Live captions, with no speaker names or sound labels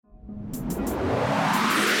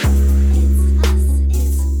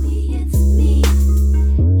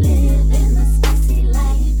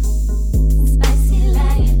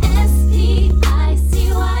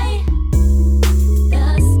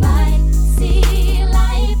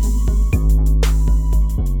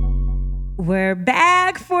We're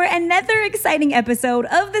back for another exciting episode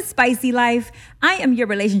of The Spicy Life. I am your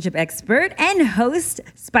relationship expert and host,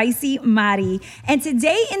 Spicy Mari. And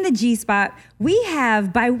today in the G-Spot, we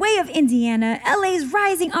have, by way of Indiana, LA's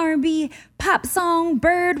rising R&B pop song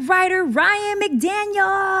bird writer Ryan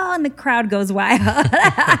McDaniel. And the crowd goes wild.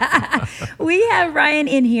 We have Ryan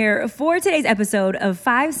in here for today's episode of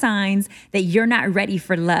 5 Signs That You're Not Ready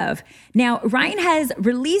for Love. Now, Ryan has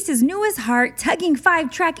released his newest heart-tugging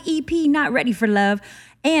 5-track EP, Not Ready for Love.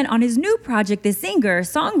 And on his new project, the singer,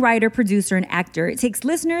 songwriter, producer, and actor takes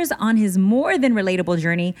listeners on his more than relatable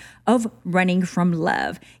journey of running from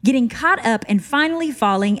love, getting caught up and finally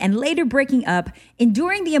falling and later breaking up,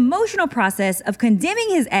 enduring the emotional process of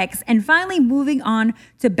condemning his ex and finally moving on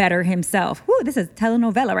to better himself. Whew, this is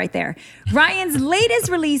telenovela right there. Ryan's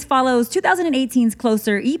latest release follows 2018's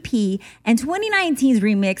Closer EP and 2019's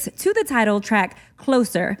remix to the title track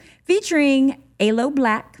Closer, featuring Aloe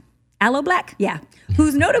Black, yeah,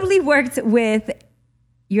 who's notably worked with,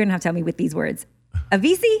 you're gonna have to tell me with these words,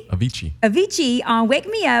 Avicii on Wake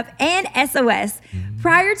Me Up and SOS.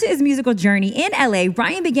 Prior to his musical journey in LA,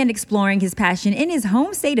 Ryan began exploring his passion in his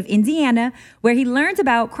home state of Indiana, where he learned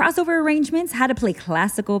about crossover arrangements, how to play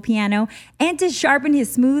classical piano, and to sharpen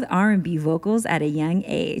his smooth R&B vocals at a young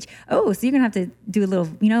age. Oh, so you're gonna have to do a little,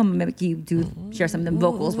 make you share some of them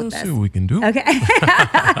vocals with us. Let's see what we can do. Okay.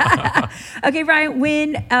 Okay, Ryan,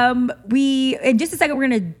 in just a second, we're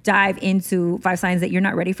gonna dive into 5 Signs That You're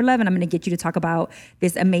Not Ready for Love, and I'm gonna get you to talk about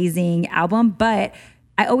this amazing album, but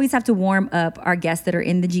I always have to warm up our guests that are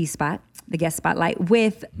in the G-Spot, the guest spotlight,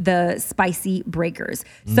 with the spicy breakers.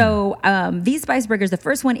 So these spice breakers, the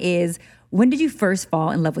first one is, when did you first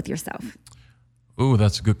fall in love with yourself? Ooh,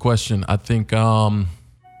 that's a good question. I think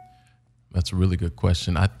that's a really good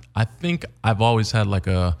question. I think I've always had like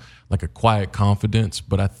a quiet confidence,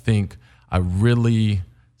 but I think I really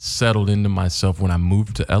settled into myself when I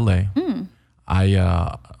moved to LA.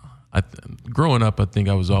 Growing up, I think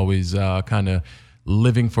I was always kind of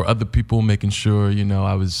living for other people, making sure,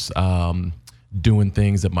 I was doing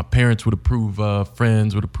things that my parents would approve of,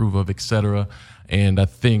 friends would approve of, etc. And I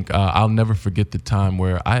think I'll never forget the time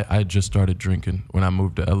where I just started drinking when I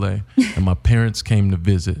moved to LA. And my parents came to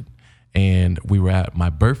visit, and we were at my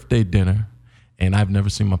birthday dinner, and I've never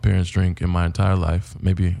seen my parents drink in my entire life,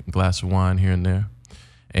 maybe a glass of wine here and there.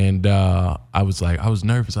 And I was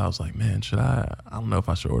nervous. I was like, man, I don't know if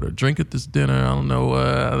I should order a drink at this dinner. I don't know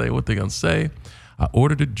what they're going to say. I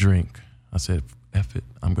ordered a drink. I said, F it,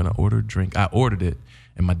 I'm going to order a drink. I ordered it.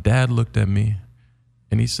 And my dad looked at me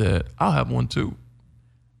and he said, I'll have one too.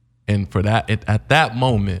 And for that, at that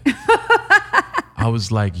moment, I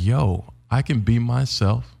was like, yo, I can be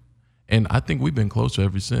myself. And I think we've been closer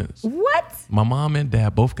ever since. What? My mom and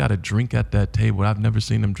dad both got a drink at that table. I've never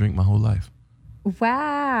seen them drink my whole life.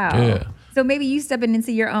 Wow. Yeah. So maybe you stepping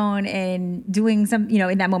into your own and doing some,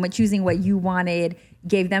 in that moment, choosing what you wanted,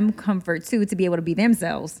 gave them comfort too, to be able to be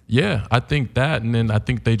themselves. Yeah, I think that. And then I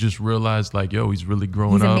think they just realized like, yo, he's really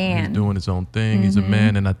growing up. He's doing his own thing. He's a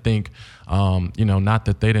man. And I think, not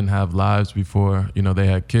that they didn't have lives before, they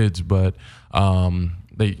had kids, but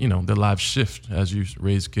their lives shift as you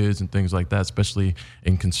raise kids and things like that, especially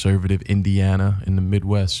in conservative Indiana in the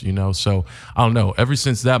Midwest, So I don't know. Ever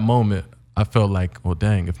since that moment, I felt like, well,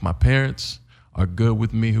 dang, if my parents are good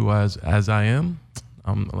with me as I am,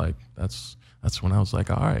 I'm like, that's when I was like,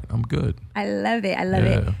 all right, I'm good. I love it.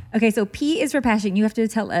 It. Okay, so P is for passion. You have to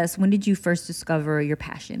tell us, when did you first discover your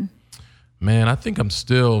passion? Man, I think I'm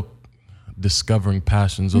still discovering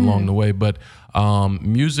passions along the way, but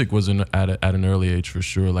music was at an early age for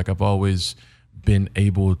sure. Like I've always been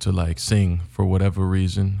able to like sing for whatever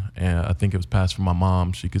reason, and I think it was passed from my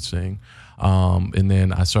mom. She could sing. And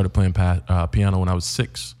then I started playing piano when I was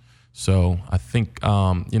 6. So I think,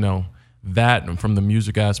 that and from the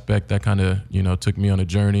music aspect, that kind of, took me on a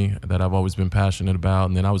journey that I've always been passionate about.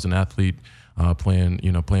 And then I was an athlete playing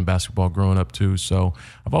basketball growing up too. So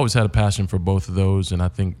I've always had a passion for both of those. And I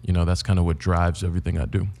think, that's kind of what drives everything I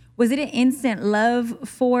do. Was it an instant love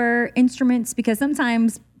for instruments? Because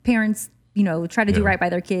sometimes parents, try to do right by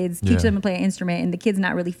their kids, teach them to play an instrument, and the kid's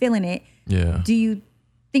not really feeling it. Yeah. Do you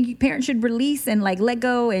think parents should release and like let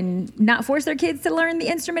go and not force their kids to learn the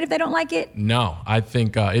instrument if they don't like it? No, I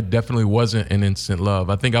think it definitely wasn't an instant love.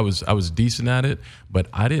 I think I was decent at it, but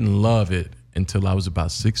I didn't love it until I was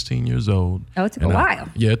about 16 years old. Oh, it took a while.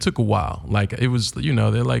 Yeah, it took a while. Like it was,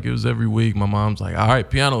 they're like, it was every week. My mom's like, all right,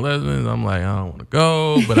 piano lessons. I'm like, I don't want to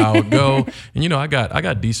go, but I would go. And I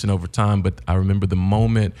got decent over time, but I remember the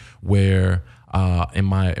moment where in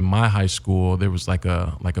my high school, there was like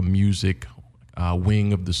a music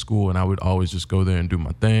wing of the school, and I would always just go there and do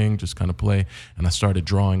my thing, just kind of play. And I started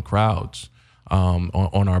drawing crowds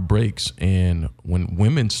on our breaks. And when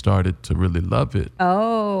women started to really love it,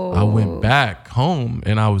 I went back home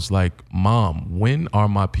and I was like, Mom, when are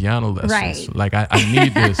my piano lessons? Right. Like, I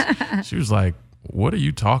need this. She was like, what are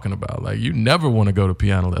you talking about? Like, you never want to go to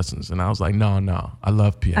piano lessons. And I was like, no, I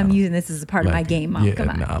love piano. I'm using this as a part of my game, Mom. Yeah, Come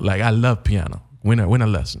on. like, I love piano. Winter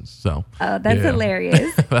lessons. So that's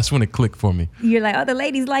hilarious. That's when it clicked for me. You're like, the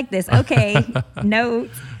ladies like this. Okay, note.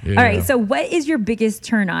 Yeah. All right. So, what is your biggest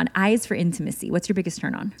turn on? Eyes for intimacy. What's your biggest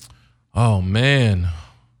turn on? Oh man,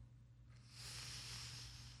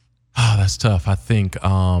 that's tough. I think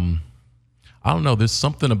I don't know. There's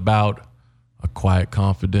something about a quiet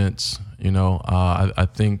confidence. I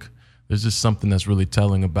think there's just something that's really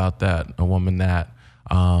telling about that. A woman that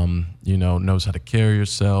knows how to carry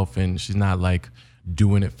herself, and she's not like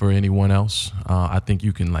doing it for anyone else. I think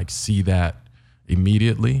you can like see that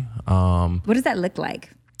immediately. What does that look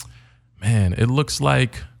like? Man, it looks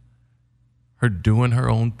like her doing her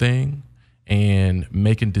own thing and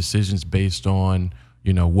making decisions based on,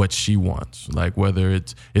 what she wants. Like whether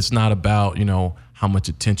it's not about, how much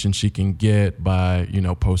attention she can get by,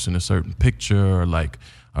 posting a certain picture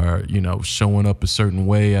or showing up a certain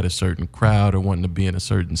way at a certain crowd or wanting to be in a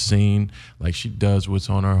certain scene. Like she does what's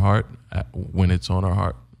on her heart when it's on her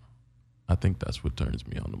heart. I think that's what turns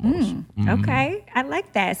me on the most. Okay. I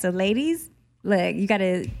like that. So ladies, look, you got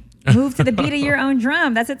to move to the beat of your own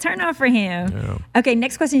drum. That's a turn off for him. Yeah. Okay.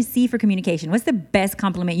 Next question is C for communication. What's the best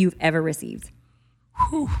compliment you've ever received?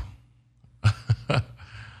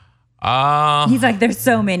 He's like, there's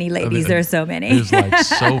so many ladies. There's so many. There's like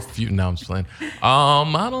so few. No, I'm just playing.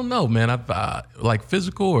 I don't know, man. I've like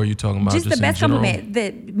physical, or are you talking about just the best in general? compliment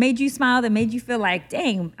that made you smile, that made you feel like,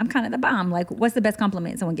 dang, I'm kind of the bomb. Like, what's the best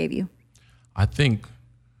compliment someone gave you? I think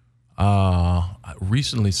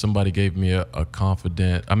recently somebody gave me a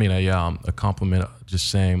compliment, just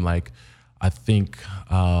saying like, I think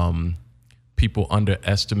people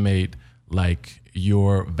underestimate like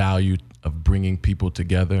your value of bringing people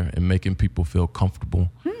together and making people feel comfortable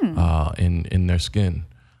in their skin.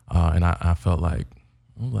 And I felt like,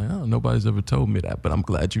 nobody's ever told me that, but I'm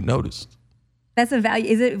glad you noticed. That's a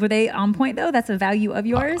value. Were they on point though? That's a value of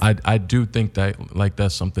yours? I do think that like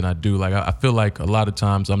that's something I do. Like I feel like a lot of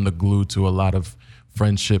times I'm the glue to a lot of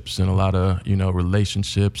friendships and a lot of,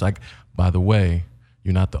 relationships. Like, by the way,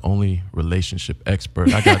 you're not the only relationship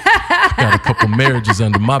expert. I got a couple marriages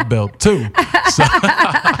under my belt too. So,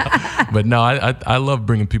 but no, I love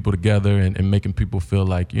bringing people together and making people feel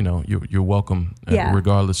like, you're welcome,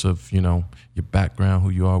 regardless of, your background, who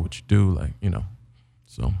you are, what you do, like,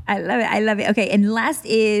 So I love it. Okay. And last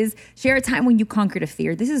is share a time when you conquered a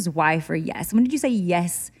fear. This is why for yes. When did you say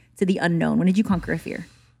yes to the unknown? When did you conquer a fear?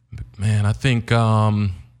 Man, I think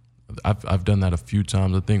I've done that a few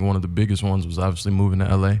times. I think one of the biggest ones was obviously moving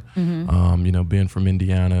to LA. Being from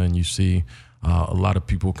Indiana, and you see a lot of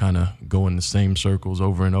people kind of go in the same circles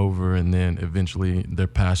over and over, and then eventually their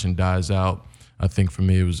passion dies out. I think for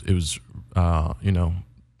me it was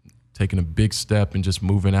taking a big step and just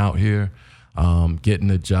moving out here,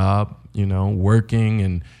 getting a job, working,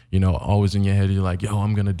 and always in your head you're like,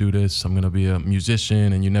 I'm gonna do this, I'm gonna be a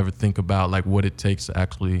musician, and you never think about like what it takes to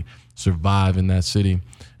actually survive in that city.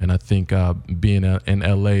 And I think being in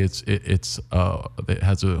LA, it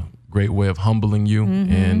has a great way of humbling you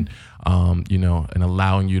and and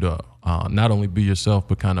allowing you to not only be yourself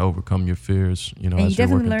but kind of overcome your fears. And you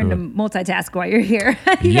definitely learn to multitask while you're here.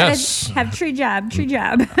 You yes, gotta have true job.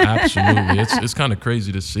 Absolutely, it's kind of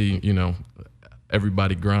crazy to see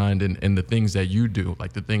everybody grind and the things that you do,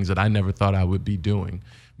 like the things that I never thought I would be doing.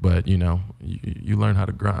 But you learn how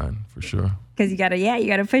to grind for sure. Because you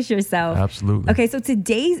gotta push yourself. Absolutely. Okay, so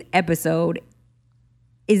today's episode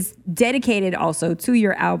is dedicated also to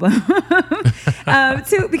your album.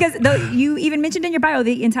 Because you even mentioned in your bio,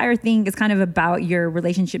 the entire thing is kind of about your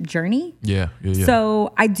relationship journey. Yeah.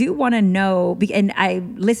 So I do want to know, and I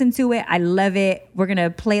listened to it, I love it. We're gonna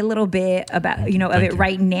play a little bit about of it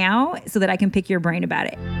right now, so that I can pick your brain about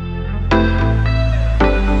it.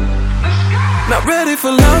 Not ready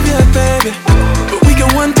for love yet, baby, but we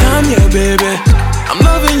can one time, yeah, baby. I'm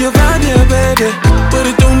loving your vibe, yeah, baby, but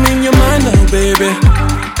it don't mean you're mine now, baby.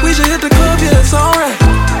 We should hit the club, yeah, it's alright,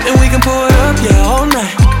 and we can pour it up, yeah, all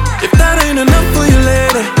night. If that ain't enough for you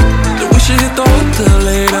later, then we should hit the hotel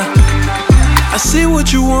later. I see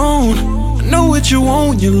what you want, I know what you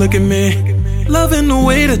want, you look at me. Loving the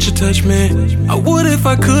way that you touch me. I would if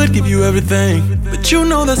I could give you everything, but you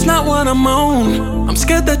know that's not what I'm on. I'm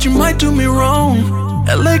scared that you might do me wrong.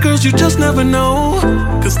 LA girls, you just never know,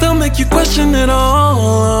 cause they'll make you question it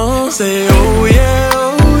all. Say, oh yeah,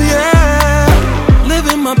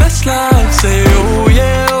 living my best life. Say, oh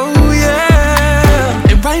yeah,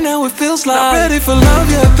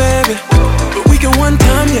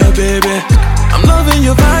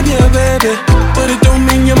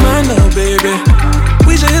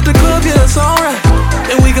 yeah, it's alright.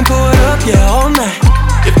 And we can pull it up, yeah, all night.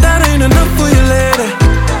 If that ain't enough for you later,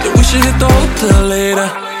 then we should hit the hotel later.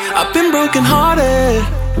 I've been broken hearted.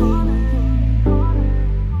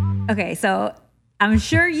 Okay, so I'm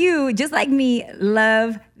sure you, just like me,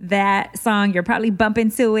 love that song. You're probably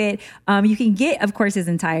bumping to it. You can get, of course, his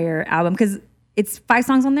entire album because it's 5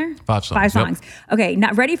 songs on there? 5 songs. 5 songs. Yep. Okay,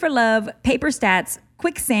 Not Ready for Love, Paper Stats,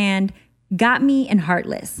 Quicksand, Got Me, and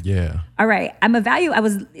Heartless. Yeah. All right. I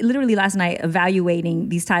was literally last night evaluating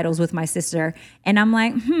these titles with my sister, and I'm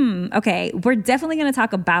like, okay, we're definitely going to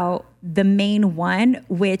talk about the main one,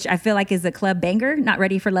 which I feel like is a club banger, Not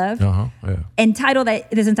Ready for Love. Yeah. And title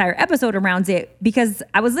this entire episode around it because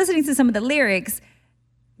I was listening to some of the lyrics.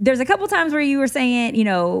 There's a couple times where you were saying,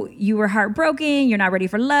 you were heartbroken, you're not ready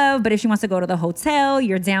for love, but if she wants to go to the hotel,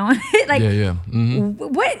 you're down. Like, yeah. Mm-hmm.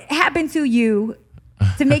 What happened to you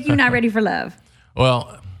to make you not ready for love?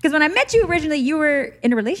 Well, because when I met you originally, you were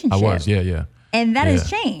in a relationship. I was, yeah. And that has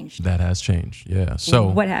changed. That has changed, yeah. So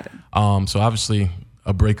what happened? So obviously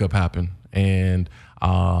a breakup happened, and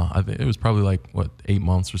I think it was probably 8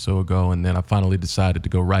 months or so ago, and then I finally decided to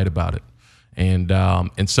go write about it. And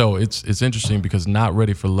so it's interesting because Not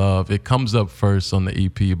Ready for Love, it comes up first on the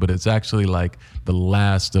EP, but it's actually like the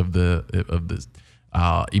last of the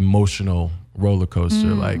emotional roller coaster.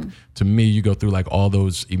 Like, to me, you go through all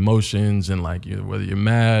those emotions and whether you're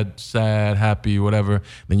mad, sad, happy, whatever,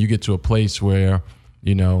 then you get to a place where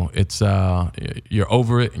it's you're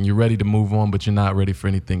over it and you're ready to move on, but you're not ready for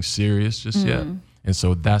anything serious just yet. And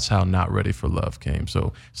so that's how Not Ready for Love came.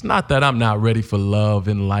 So it's not that I'm not ready for love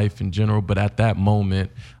in life in general, but at that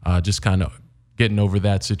moment, just kind of getting over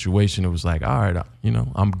that situation, it was like, all right,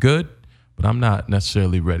 I'm good, but I'm not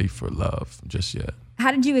necessarily ready for love just yet.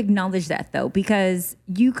 How did you acknowledge that, though? Because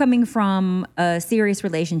you coming from a serious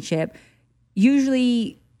relationship,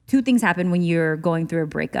 usually 2 things happen when you're going through a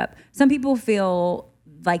breakup. Some people feel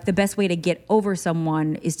like the best way to get over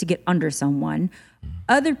someone is to get under someone.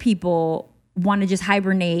 Other people want to just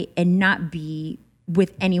hibernate and not be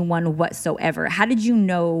with anyone whatsoever. How did you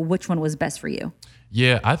know which one was best for you?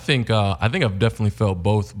 Yeah, I think I've definitely felt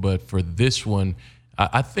both, but for this one,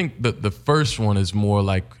 I think that the first one is more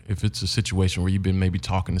like if it's a situation where you've been maybe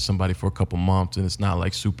talking to somebody for a couple months and it's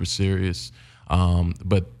not super serious.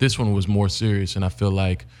 But this one was more serious, and I feel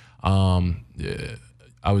like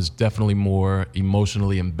I was definitely more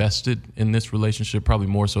emotionally invested in this relationship, probably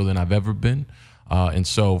more so than I've ever been. And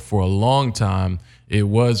so for a long time, it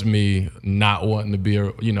was me not wanting to be,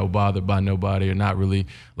 bothered by nobody, or not really,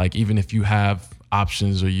 even if you have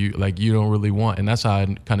options or you don't really want. And that's how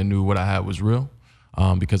I kind of knew what I had was real,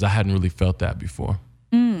 because I hadn't really felt that before.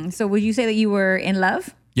 So would you say that you were in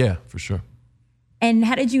love? Yeah, for sure. And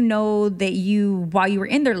how did you know that while you were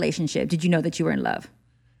in the relationship, did you know that you were in love?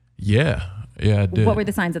 Yeah, I did. What were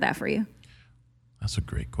the signs of that for you? That's a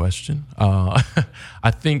great question.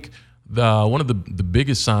 I think one of the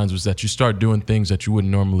biggest signs was that you start doing things that you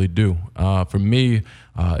wouldn't normally do. For me,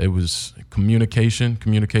 it was communication.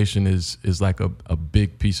 Communication is like a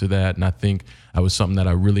big piece of that, and I think that was something that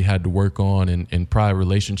I really had to work on. In prior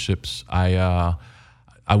relationships,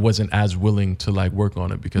 I wasn't as willing to work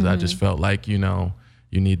on it because I just felt like you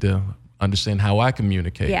need to understand how I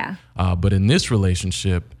communicate. Yeah. But in this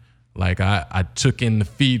relationship, I took in the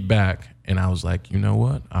feedback. And I was like, you know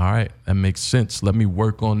what? All right, that makes sense. Let me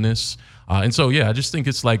work on this. And so, yeah, I just think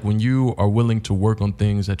it's when you are willing to work on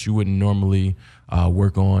things that you wouldn't normally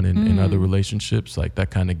work on in other relationships,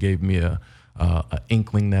 that kind of gave me a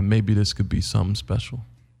inkling that maybe this could be something special.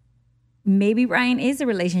 Maybe Ryan is a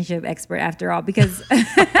relationship expert after all, because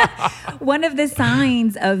one of the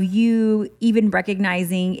signs of you even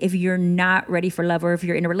recognizing if you're not ready for love or if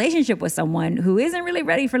you're in a relationship with someone who isn't really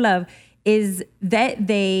ready for love is that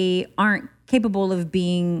they aren't capable of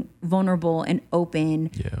being vulnerable and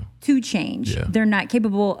open to change. Yeah. They're not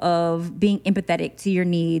capable of being empathetic to your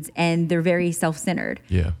needs, and they're very self-centered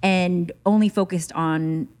and only focused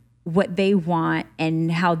on what they want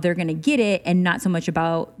and how they're going to get it, and not so much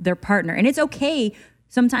about their partner. And it's okay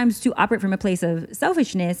sometimes to operate from a place of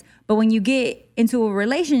selfishness, but when you get into a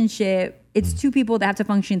relationship, it's 2 people that have to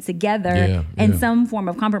function together and some form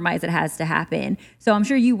of compromise that has to happen. So I'm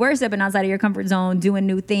sure you were stepping outside of your comfort zone, doing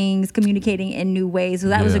new things, communicating in new ways. So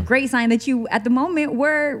that was a great sign that you, at the moment,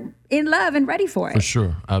 were in love and ready for it. For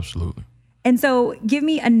sure. Absolutely. And so give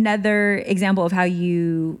me another example of how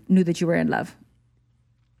you knew that you were in love.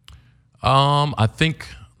 I think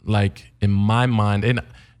in my mind, and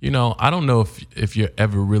I don't know if you're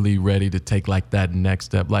ever really ready to take that next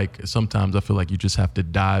step. Sometimes I feel like you just have to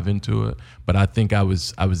dive into it. But I think I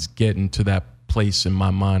was getting to that place in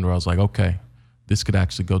my mind where I was like, okay, this could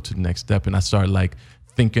actually go to the next step. And I started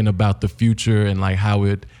thinking about the future and like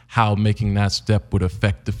how making that step would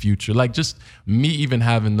affect the future. Like just me even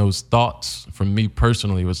having those thoughts for me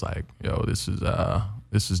personally was like, yo, this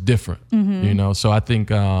is different, you know? So I think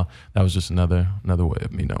that was just another way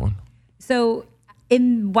of me knowing. So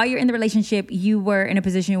while you're in the relationship, you were in a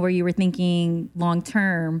position where you were thinking long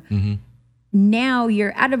term. Mm-hmm. Now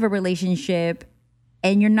you're out of a relationship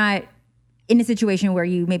and you're not in a situation where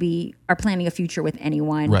you maybe are planning a future with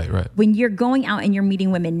anyone. Right. When you're going out and you're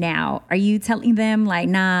meeting women now, are you telling them like,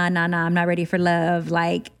 nah, I'm not ready for love.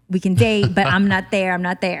 Like we can date, but I'm not there.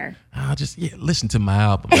 Listen to my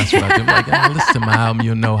album. That's what I do. Like, listen to my album.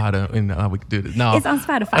 You'll know how we can do this. No, it's on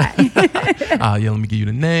Spotify. Let me give you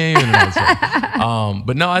the name.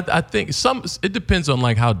 But no, I think it depends on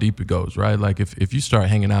like how deep it goes, right? Like if you start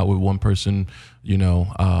hanging out with one person, you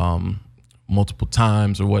know, multiple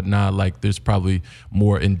times or whatnot, like there's probably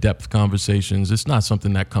more in-depth conversations. It's not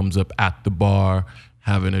something that comes up at the bar,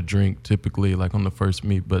 having a drink typically like on the first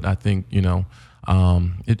meet. But I think, you know,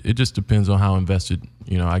 it just depends on how invested,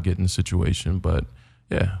 you know, I get in the situation. But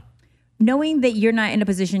yeah. Knowing that you're not in a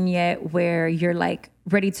position yet where you're like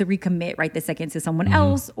ready to recommit right this second to someone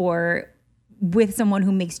else or with someone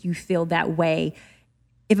who makes you feel that way,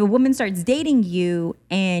 if a woman starts dating you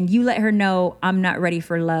and you let her know I'm not ready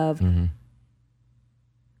for love,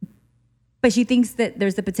 but she thinks that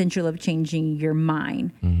there's the potential of changing your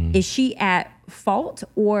mind, is she at fault,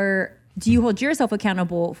 or do you hold yourself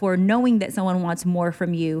accountable for knowing that someone wants more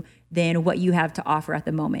from you than what you have to offer at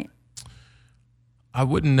the moment? I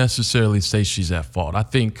wouldn't necessarily say she's at fault. I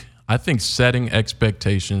think setting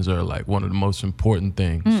expectations are like one of the most important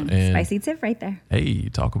things. And spicy tip right there. Hey,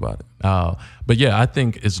 talk about it. But yeah, I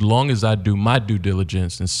think as long as I do my due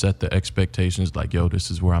diligence and set the expectations like, yo, this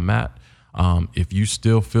is where I'm at. If you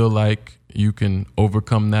still feel like you can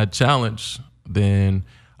overcome that challenge, then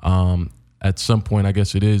at some point, I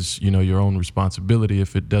guess it is, you know, your own responsibility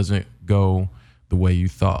if it doesn't go the way you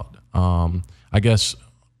thought. I guess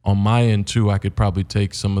on my end too, I could probably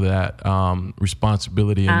take some of that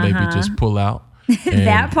responsibility and maybe just pull out.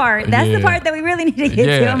 That part. That's the part that we really need to get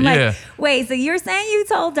to. I'm like, wait, so you're saying you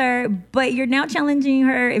told her, but you're now challenging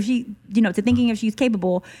her if she, you know, to thinking if she's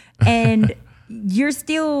capable, and you're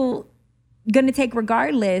still going to take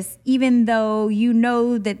regardless, even though you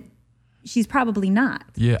know that she's probably not.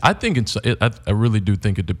 Yeah, I think I really do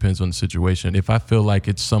think it depends on the situation. If I feel like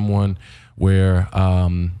it's someone where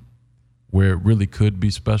it really could be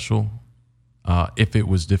special, if it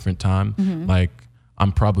was different time, like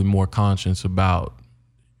I'm probably more conscious about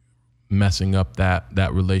messing up that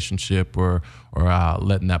relationship or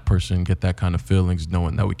letting that person get that kind of feelings,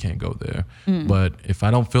 knowing that we can't go there. But if I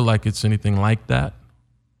don't feel like it's anything like that,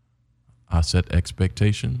 I set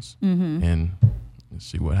expectations and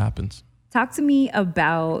see what happens. Talk to me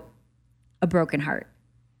about a broken heart.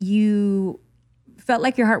 You felt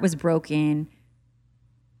like your heart was broken.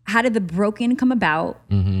 How did the broken come about?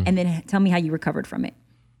 And then tell me how you recovered from it.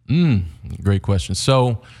 Great question.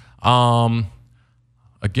 So,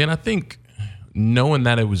 again, I think knowing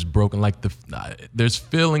that it was broken, like there's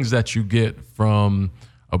feelings that you get from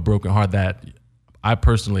a broken heart that I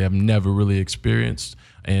personally have never really experienced.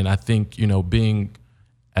 And I think, you know, being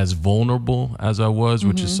as vulnerable as I was,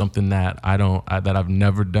 which is something that that I've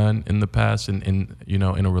never done in the past, in you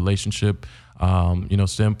know, in a relationship, you know,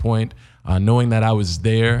 standpoint, knowing that I was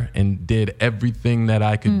there and did everything that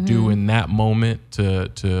I could do in that moment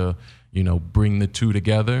to you know, bring the two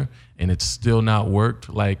together, and it's still not worked.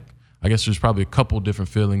 Like, I guess there's probably a couple different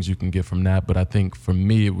feelings you can get from that, but I think for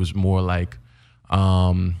me it was more like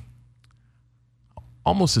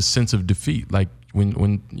almost a sense of defeat, like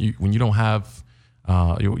when you don't have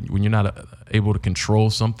when you're not able to control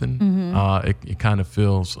something, it kind of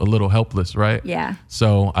feels a little helpless, right? Yeah.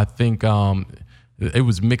 So I think it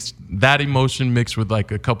was mixed, that emotion mixed with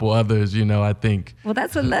like a couple others, you know, I think. Well,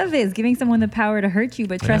 that's what love is, giving someone the power to hurt you,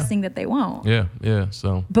 but trusting that they won't. Yeah.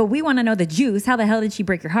 So. But we want to know the juice. How the hell did she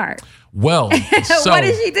break your heart? Well, so, what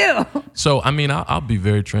did she do? So, I mean, I'll be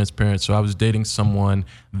very transparent. So I was dating someone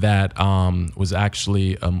that was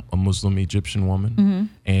actually a Muslim Egyptian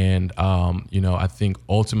woman. And, you know, I think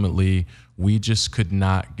ultimately we just could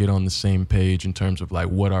not get on the same page in terms of like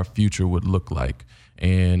what our future would look like.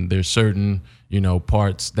 And there's certain, you know,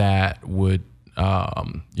 parts that would,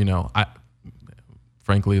 you know,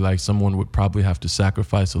 frankly, like someone would probably have to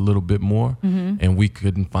sacrifice a little bit more, and we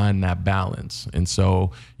couldn't find that balance. And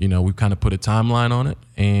so, you know, we kind of put a timeline on it,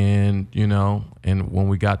 and, you know, and when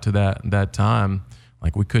we got to that time,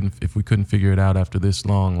 like if we couldn't figure it out after this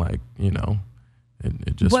long, like, you know,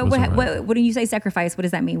 It just wasn't right. What do you say sacrifice? What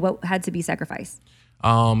does that mean? What had to be sacrificed?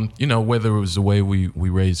 Whether it was the way we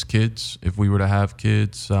raised kids, if we were to have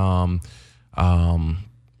kids, I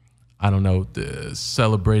don't know,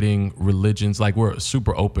 celebrating religions, like we're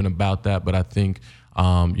super open about that. But I think,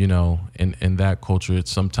 in that culture,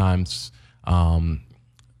 it's sometimes,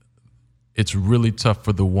 it's really tough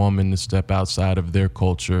for the woman to step outside of their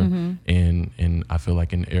culture. And I feel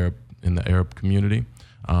like in the Arab community,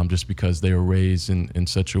 just because they were raised in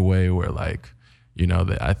such a way where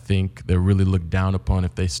I think they're really looked down upon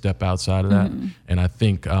if they step outside of that. And I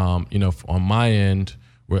think, on my end,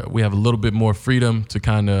 we have a little bit more freedom to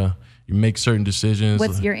kind of make certain decisions.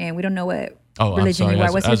 What's your end? We don't know what religion I'm sorry. You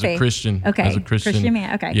are. What's your faith? As a Christian. Okay. As a Christian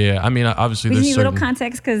man. Okay. Yeah. I mean, obviously we there's need a little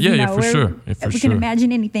context because for sure. We can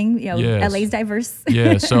imagine anything. Yes. LA's diverse.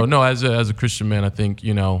 Yeah. So no, as a Christian man, I think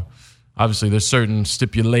obviously there's certain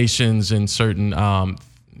stipulations and certain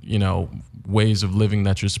ways of living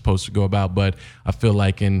that you're supposed to go about. But I feel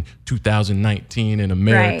like in 2019 in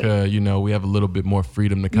America, we have a little bit more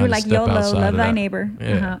freedom to kind of step YOLO, outside love of thy that. neighbor.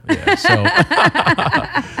 Yeah.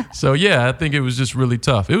 So yeah, I think it was just really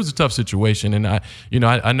tough. It was a tough situation. And I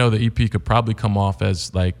know the EP could probably come off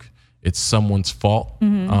as like it's someone's fault.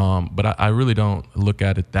 But I really don't look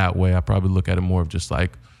at it that way. I probably look at it more of just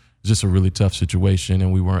like, just a really tough situation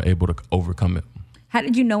and we weren't able to overcome it. How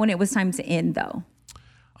did you know when it was time to end though?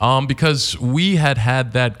 Because we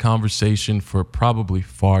had that conversation for probably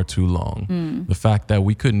far too long. The fact that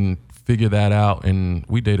we couldn't figure that out, and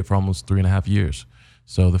we dated for almost 3.5 years.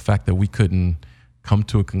 So the fact that we couldn't come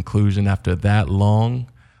to a conclusion after that long,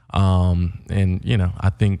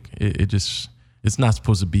 I think it's not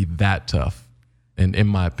supposed to be that tough, in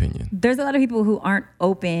my opinion. There's a lot of people who aren't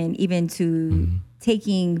open even to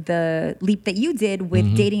taking the leap that you did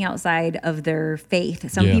with dating outside of their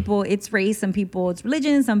faith. Some people it's race, some people it's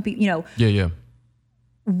religion, some people, Yeah.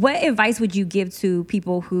 What advice would you give to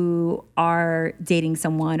people who are dating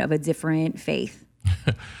someone of a different faith?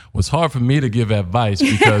 Well, it's hard for me to give advice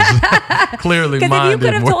because clearly mine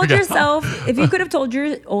didn't work out. If you could have told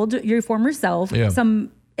your former self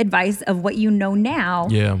some advice of what you know now,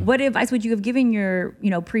 what advice would you have given your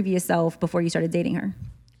previous self before you started dating her?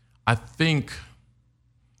 I think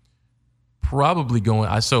probably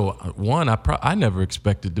I never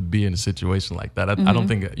expected to be in a situation like that. I don't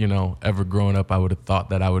think, ever growing up, I would have thought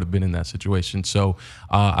that I would have been in that situation. So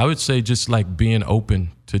I would say just like being open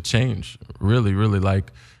to change, really, really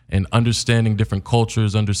like, and understanding different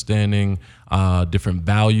cultures, understanding different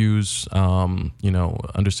values,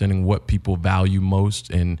 understanding what people value most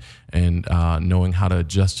and knowing how to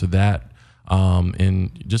adjust to that.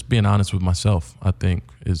 And just being honest with myself, I think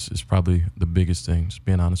is probably the biggest thing, just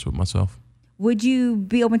being honest with myself. Would you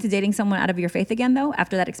be open to dating someone out of your faith again, though,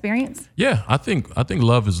 after that experience? Yeah, I think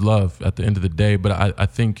love is love at the end of the day. But I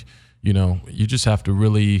think, you just have to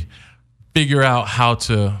really figure out how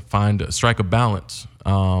to strike a balance.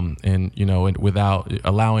 And without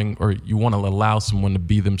allowing, or you want to allow someone to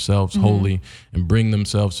be themselves wholly and bring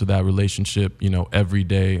themselves to that relationship, every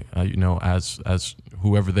day, as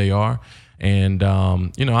whoever they are. And,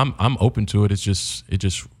 I'm open to it. It's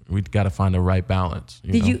just, we've got to find the right balance.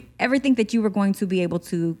 Did you ever think that you were going to be able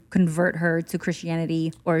to convert her to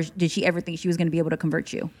Christianity, or did she ever think she was going to be able to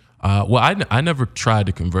convert you? Well, I never tried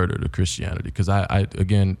to convert her to Christianity because I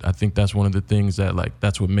think that's one of the things that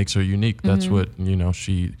that's what makes her unique. That's what,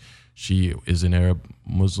 she is an Arab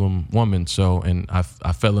Muslim woman. So, and I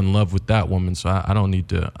fell in love with that woman. So I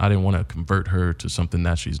didn't want to convert her to something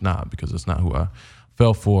that she's not, because it's not who I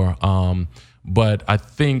fell for. But I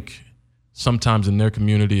think sometimes in their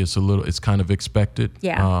community, it's kind of expected.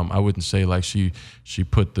 Yeah. I wouldn't say like she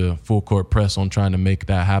put the full court press on trying to make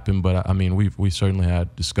that happen, but I mean, we certainly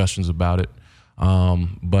had discussions about it.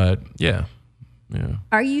 But yeah.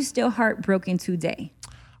 Are you still heartbroken today?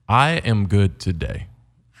 I am good today.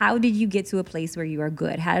 How did you get to a place where you are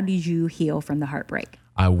good? How did you heal from the heartbreak?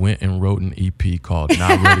 I went and wrote an EP called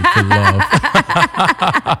Not Ready for Love.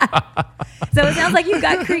 So it sounds like you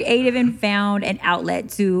got creative and found an outlet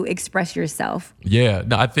to express yourself. Yeah,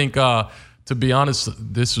 no, I think to be honest,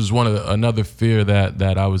 this was another fear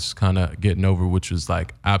that I was kind of getting over, which was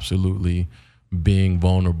like absolutely being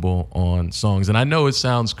vulnerable on songs. And I know it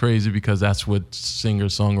sounds crazy because that's what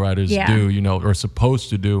singer-songwriters do, or supposed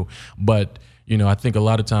to do. But I think a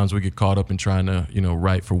lot of times we get caught up in trying to,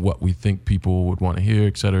 write for what we think people would want to hear,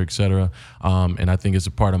 et cetera, et cetera. And I think it's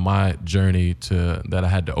a part of my journey that I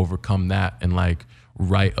had to overcome that and like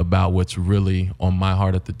write about what's really on my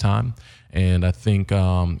heart at the time. And I think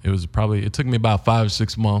it took me about 5 or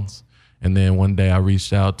 6 months. And then one day I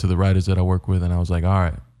reached out to the writers that I work with and I was like, all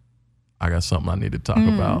right, I got something I need to talk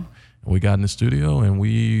about. We got in the studio and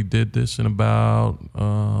we did this in about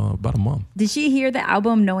a month. Did she hear the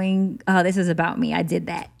album knowing, oh, this is about me? I did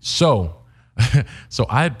that. So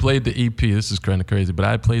I had played the EP. This is kind of crazy, but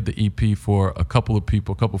I had played the EP for a couple of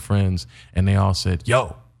people, a couple of friends, and they all said,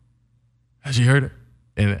 "Yo, has you heard it?"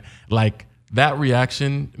 And like that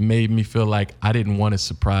reaction made me feel like I didn't want to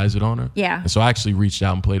surprise it on her. Yeah. And so I actually reached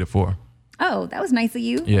out and played it for her. Oh, that was nice of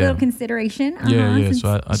you. Yeah. A little consideration. Yeah.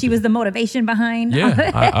 So she was the motivation behind.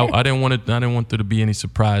 Yeah, I didn't want it. I didn't want there to be any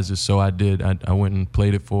surprises, so I did. I went and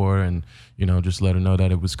played it for her, and just let her know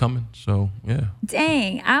that it was coming. So yeah.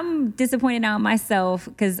 Dang, I'm disappointed now in myself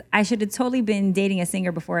because I should have totally been dating a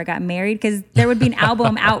singer before I got married because there would be an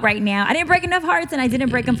album out right now. I didn't break enough hearts, and I didn't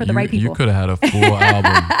break them for the right people. You could have had a full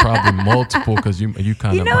album, probably multiple, because you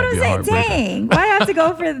kind of might be a heartbreaker. Dang, why do I have to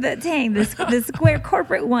go for the square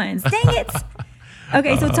corporate ones? Dang it.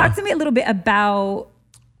 Okay, so talk to me a little bit about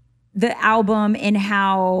the album and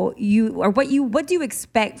how what do you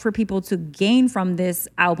expect for people to gain from this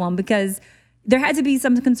album? Because there had to be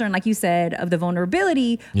some concern, like you said, of the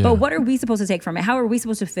vulnerability, but what are we supposed to take from it? How are we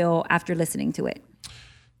supposed to feel after listening to it?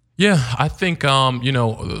 Yeah, I think,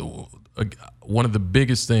 one of the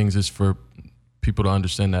biggest things is for people to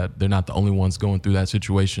understand that they're not the only ones going through that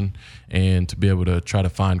situation, and to be able to try to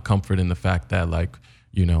find comfort in the fact that, like,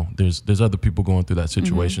 there's other people going through that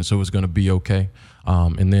situation, so it's going to be okay.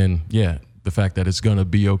 And then, the fact that it's going to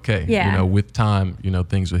be okay. With time,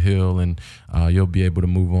 things will heal, and you'll be able to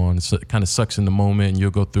move on. It kind of sucks in the moment, and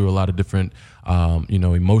you'll go through a lot of different,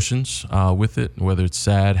 emotions with it, whether it's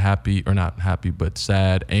sad, happy, or not happy, but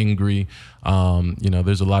sad, angry.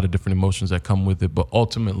 There's a lot of different emotions that come with it, but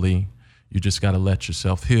ultimately, you just got to let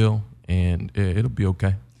yourself heal, and it'll be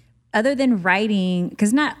okay. Other than writing,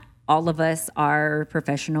 because not all of us are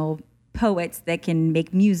professional poets that can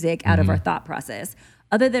make music out of our thought process.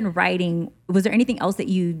 Other than writing, was there anything else that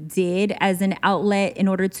you did as an outlet in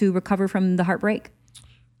order to recover from the heartbreak?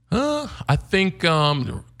 I think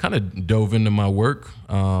kind of dove into my work.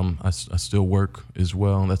 I still work as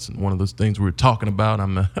well. That's one of those things we were talking about.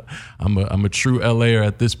 I'm a true LAer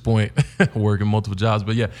at this point, working multiple jobs.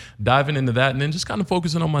 But yeah, diving into that and then just kind of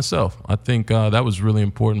focusing on myself. I think that was really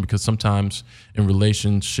important because sometimes in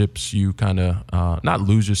relationships you kind of not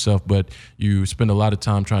lose yourself, but you spend a lot of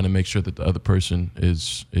time trying to make sure that the other person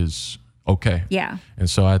is okay. Yeah. And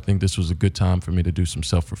so I think this was a good time for me to do some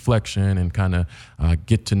self-reflection and kind of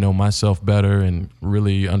get to know myself better and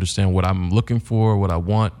really understand what I'm looking for, what I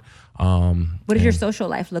want. What did your social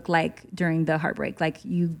life look like during the heartbreak? Like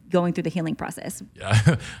you going through the healing process?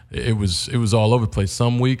 Yeah, it was all over the place.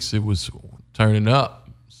 Some weeks it was turning up.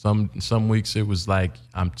 Some weeks it was like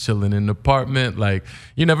I'm chilling in the apartment. Like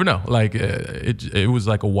you never know. Like it was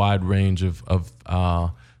like a wide range of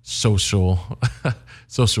social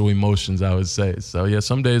emotions, I would say. So yeah,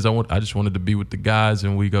 some days I just wanted to be with the guys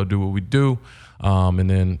and we go do what we do, and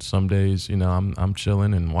then some days I'm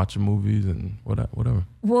chilling and watching movies and whatever.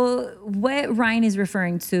 Well, what Ryan is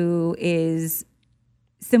referring to is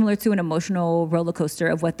similar to an emotional roller coaster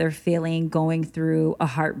of what they're feeling going through a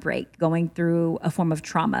heartbreak, going through a form of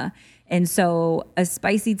trauma. And so a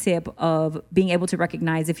spicy tip of being able to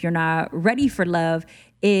recognize if you're not ready for love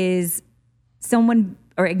is someone,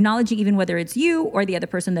 or acknowledging even whether it's you or the other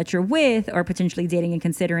person that you're with or potentially dating and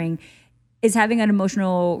considering, is having an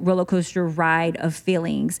emotional roller coaster ride of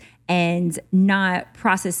feelings and not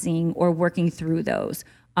processing or working through those.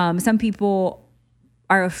 Some people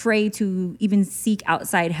are afraid to even seek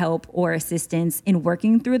outside help or assistance in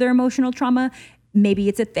working through their emotional trauma. Maybe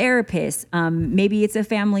it's a therapist, maybe it's a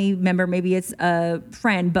family member, maybe it's a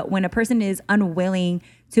friend. But when a person is unwilling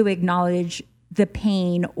to acknowledge the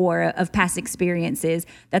pain or of past experiences,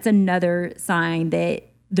 that's another sign that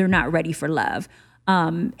they're not ready for love.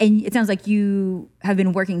 And it sounds like you have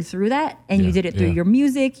been working through that, and you did it through your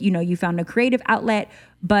music. You found a creative outlet.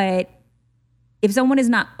 But if someone is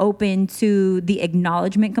not open to the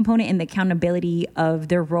acknowledgement component and the accountability of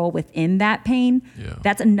their role within that pain,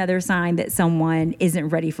 that's another sign that someone isn't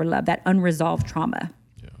ready for love, that unresolved trauma.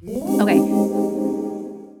 Yeah. Okay.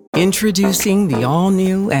 Introducing the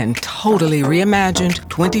all-new and totally reimagined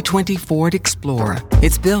 2020 Ford Explorer.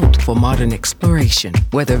 It's built for modern exploration,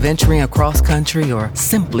 whether venturing across country or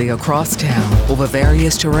simply across town, over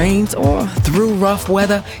various terrains or through rough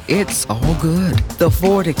weather, it's all good. The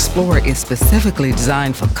Ford Explorer is specifically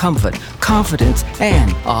designed for comfort, confidence,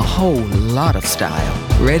 and a whole lot of style.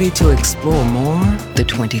 Ready to explore more? The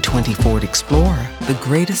 2020 Ford Explorer, the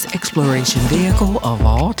greatest exploration vehicle of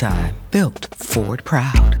all time. Built Ford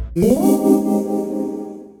proud.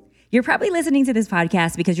 You're probably listening to this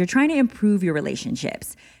podcast because you're trying to improve your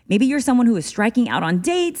relationships. Maybe you're someone who is striking out on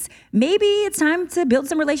dates. Maybe it's time to build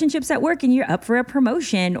some relationships at work and you're up for a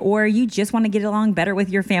promotion, or you just want to get along better with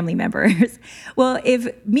your family members. Well, if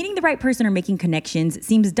meeting the right person or making connections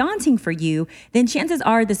seems daunting for you, then chances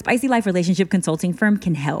are the Spicy Life relationship consulting firm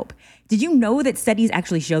can help. Did you know that studies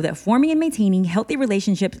actually show that forming and maintaining healthy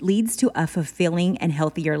relationships leads to a fulfilling and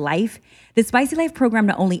healthier life? The Spicy Life program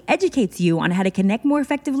not only educates you on how to connect more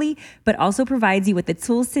effectively, but also provides you with the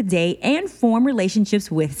tools to date and form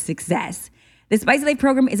relationships with success. The Spicy Life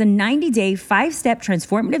program is a 90-day, 5-step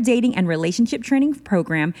transformative dating and relationship training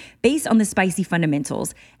program based on the Spicy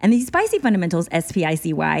Fundamentals. And the Spicy Fundamentals,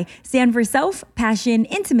 SPICY, stand for self, passion,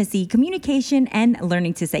 intimacy, communication, and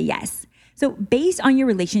learning to say yes. So based on your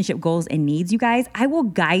relationship goals and needs, you guys, I will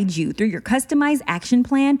guide you through your customized action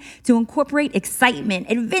plan to incorporate excitement,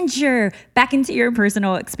 adventure back into your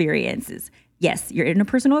personal experiences. Yes, your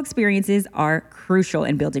interpersonal experiences are crucial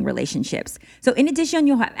in building relationships. So in addition,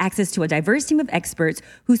 you'll have access to a diverse team of experts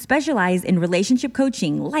who specialize in relationship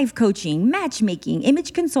coaching, life coaching, matchmaking,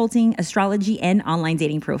 image consulting, astrology, and online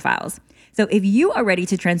dating profiles. So if you are ready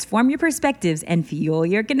to transform your perspectives and fuel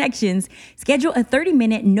your connections, schedule a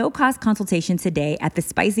 30-minute no-cost consultation today at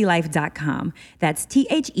thespicylife.com. That's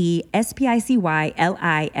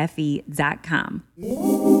TheSpicylife.com.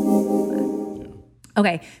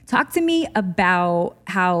 Okay, talk to me about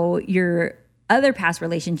how your other past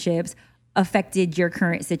relationships affected your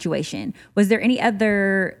current situation. Was there any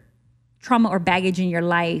other trauma or baggage in your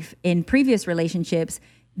life in previous relationships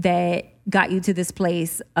that got you to this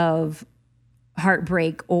place of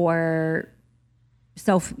heartbreak or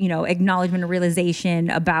acknowledgement or realization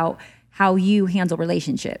about how you handle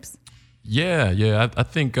relationships? Yeah. I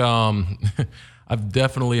think I've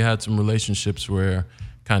definitely had some relationships where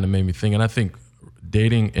kind of made me think, and I think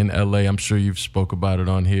dating in LA, I'm sure you've spoke about it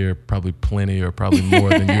on here, probably plenty or probably more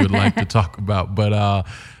than you would like to talk about. But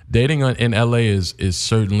dating in LA is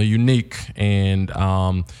certainly unique, and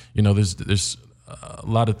there's a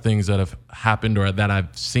lot of things that have happened or that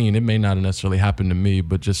I've seen. It may not have necessarily happened to me,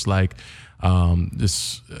 but just like the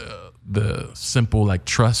simple like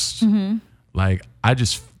trust. Mm-hmm. Like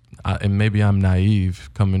and maybe I'm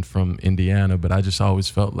naive coming from Indiana, but I just always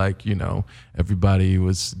felt like, everybody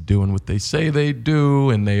was doing what they say they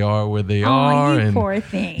do and they are where they are. You and poor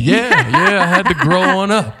thing. Yeah. I had to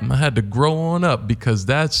grow on up because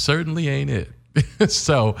that certainly ain't it.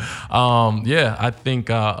 So, I think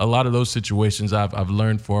a lot of those situations I've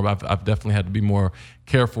learned from. I've definitely had to be more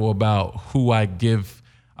careful about who I give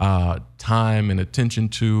time and attention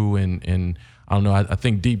to, and I don't know. I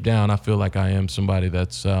think deep down I feel like I am somebody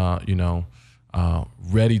that's ready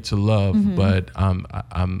to love, mm-hmm. but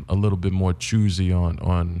I'm a little bit more choosy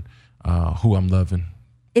on who I'm loving.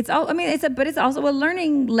 It's also a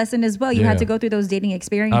learning lesson as well. You had to go through those dating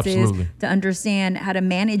experiences Absolutely. to understand how to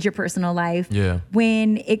manage your personal life. Yeah.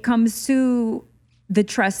 When it comes to the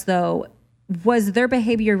trust, though, was their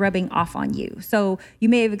behavior rubbing off on you? So you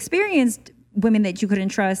may have experienced women that you couldn't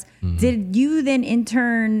trust. Mm-hmm. Did you then in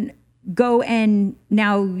turn go and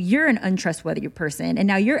now you're an untrustworthy person and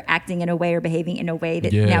now you're acting in a way or behaving in a way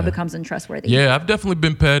that now becomes untrustworthy? Yeah, I've definitely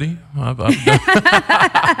been petty. I've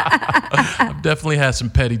definitely had some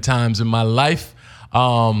petty times in my life.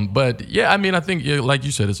 But yeah, I mean, I think like you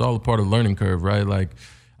said, it's all a part of the learning curve, right? Like,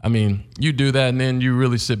 I mean, you do that and then you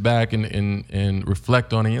really sit back and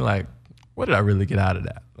reflect on it. You're like, what did I really get out of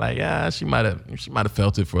that? Like, she might have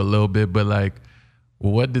felt it for a little bit, but like,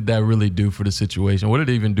 what did that really do for the situation? What did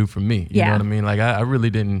it even do for me? You know what I mean? Like, I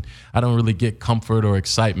don't really get comfort or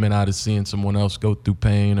excitement out of seeing someone else go through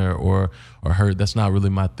pain or hurt. That's not really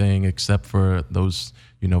my thing, except for those,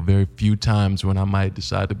 very few times when I might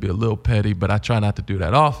decide to be a little petty, but I try not to do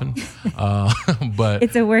that often. But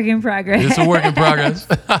it's a work in progress. It's a work in progress.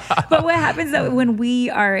 But what happens though when we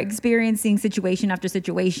are experiencing situation after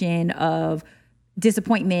situation of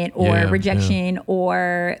disappointment or rejection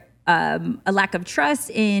or a lack of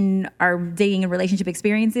trust in our dating and relationship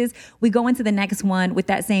experiences, we go into the next one with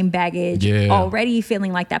that same baggage, already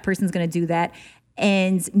feeling like that person's going to do that.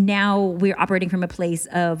 And now we're operating from a place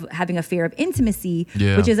of having a fear of intimacy,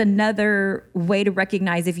 which is another way to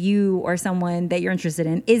recognize if you or someone that you're interested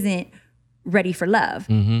in isn't ready for love.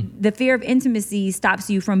 Mm-hmm. The fear of intimacy stops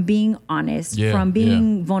you from being honest, from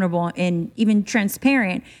being vulnerable and even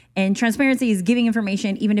transparent. And transparency is giving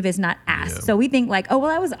information even if it's not asked. Yeah. So we think like, oh,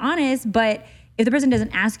 well, I was honest, but if the person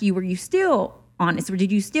doesn't ask you, were you still honest or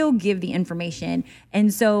did you still give the information?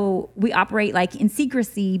 And so we operate like in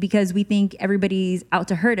secrecy because we think everybody's out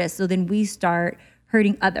to hurt us. So then we start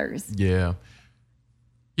hurting others. Yeah.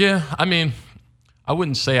 Yeah. I mean, I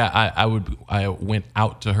wouldn't say I went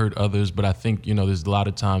out to hurt others, but I think, there's a lot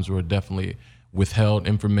of times where it definitely withheld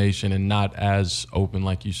information and not as open,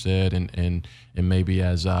 like you said, and maybe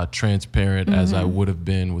as transparent as I would have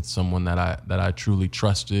been with someone that I truly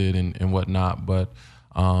trusted and whatnot. But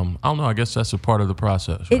I don't know. I guess that's a part of the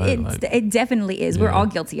process. Right? It definitely is. Yeah. We're all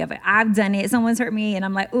guilty of it. I've done it. Someone's hurt me, and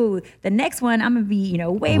I'm like, ooh, the next one, I'm gonna be,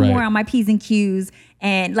 way more on my P's and Q's.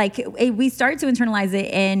 And we start to internalize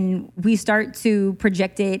it, and we start to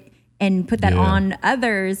project it and put that on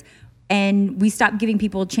others. And we stop giving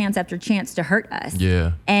people chance after chance to hurt us.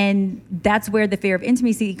 Yeah. And that's where the fear of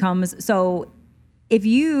intimacy comes. So if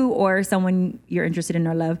you or someone you're interested in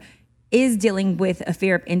or love is dealing with a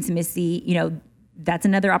fear of intimacy, that's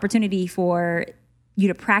another opportunity for you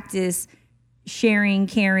to practice sharing,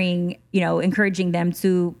 caring, encouraging them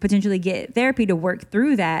to potentially get therapy to work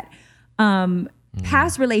through that.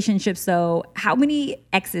 Past relationships, though, how many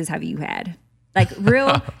exes have you had? Like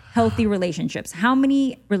real healthy relationships. How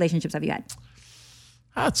many relationships have you had?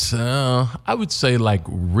 That's I would say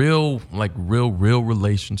real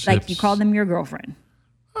relationships. Like you call them your girlfriend.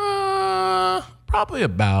 Probably I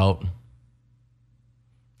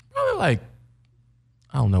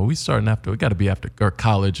don't know. We got to be after or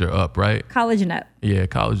college or up, right? College and up. Yeah,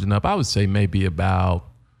 college and up. I would say maybe about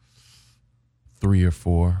 3 or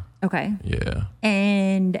 4. Okay. Yeah.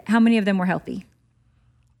 And how many of them were healthy?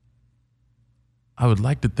 I would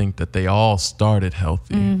like to think that they all started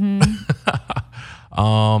healthy.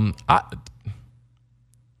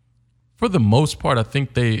 For the most part, I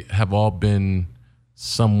think they have all been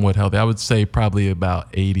somewhat healthy. I would say probably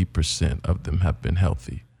about 80% of them have been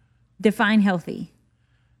healthy. Define healthy.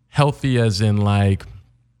 Healthy as in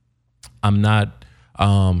I'm not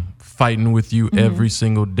fighting with you every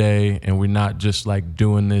single day, and we're not just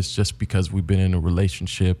doing this just because we've been in a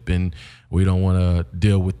relationship and we don't want to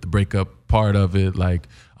deal with the breakup part of it.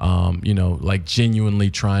 Genuinely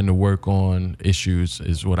trying to work on issues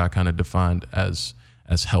is what I kind of defined as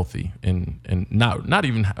healthy, and not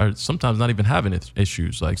even, or sometimes not even having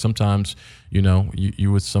issues. Like sometimes,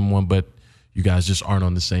 you with someone, but you guys just aren't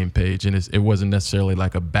on the same page, and it wasn't necessarily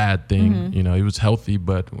like a bad thing. It was healthy,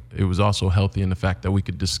 but it was also healthy in the fact that we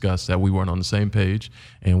could discuss that we weren't on the same page,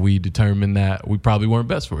 and we determined that we probably weren't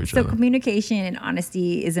best for each other. So communication and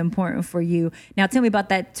honesty is important for you. Now tell me about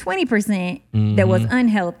that 20% that was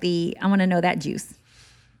unhealthy. I want to know that juice.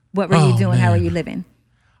 What were you doing? Man. How were you living?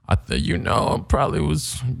 I think, I probably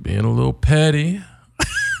was being a little petty.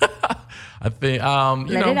 I think,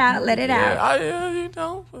 let it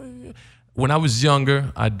out. When I was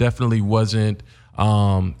younger, I definitely wasn't,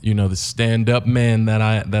 the stand-up man that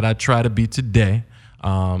I try to be today.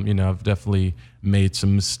 I've definitely made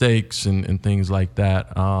some mistakes and things like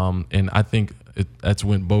that. And I think that's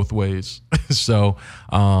went both ways. So,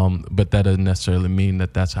 but that doesn't necessarily mean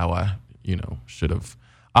that that's how I, should have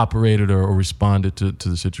operated or responded to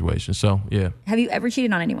the situation. So, yeah. Have you ever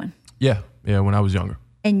cheated on anyone? Yeah, when I was younger.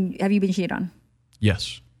 And have you been cheated on?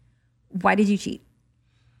 Yes. Why did you cheat?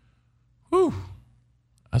 Whew.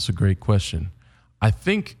 That's a great question. I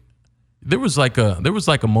think there was like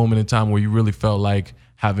a moment in time where you really felt like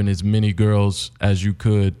having as many girls as you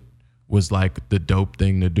could was like the dope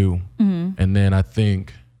thing to do. And then I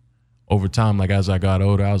think over time, as I got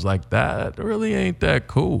older, I was like, that really ain't that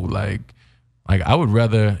cool. Like I would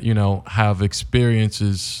rather, have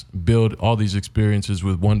experiences, build all these experiences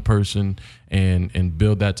with one person and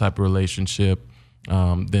build that type of relationship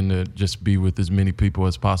than to just be with as many people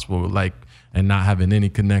as possible, and not having any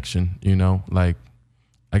connection,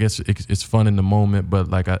 I guess it's fun in the moment,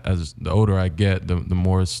 but as the older I get, the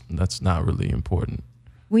more that's not really important.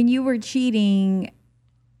 When you were cheating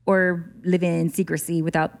or living in secrecy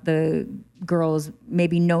without the girls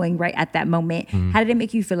maybe knowing right at that moment, how did it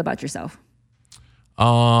make you feel about yourself?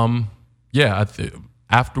 Yeah,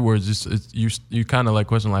 afterwards, you kind of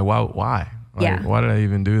question why? Why did I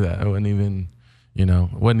even do that? It wasn't even, it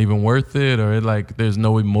wasn't even worth it, or there's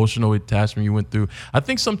no emotional attachment you went through. I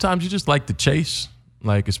think sometimes you just like the chase,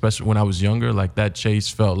 especially when I was younger, that chase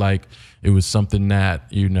felt like it was something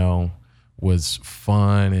that, was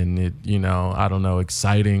fun and it, I don't know,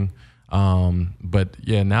 exciting. But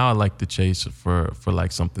yeah, now I like the chase for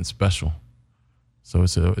something special. So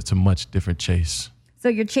it's a much different chase. So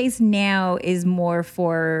your chase now is more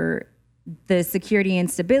for the security and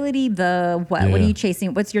stability, the what? Yeah. What are you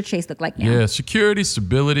chasing? What's your chase look like now? Yeah, security,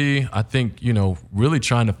 stability. I think, really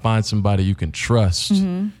trying to find somebody you can trust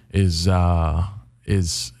is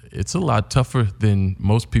it's a lot tougher than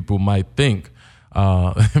most people might think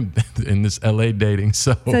in this LA dating.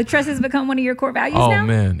 So trust has become one of your core values now? Oh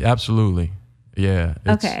man, absolutely. Yeah.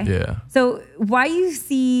 Okay. Yeah. So why you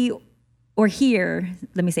see or here,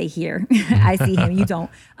 let me say here, I see him, you don't.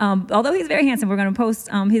 Although he's very handsome, we're going to post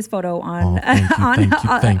his photo on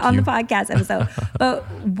on the podcast episode. But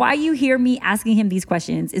why you hear me asking him these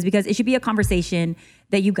questions is because it should be a conversation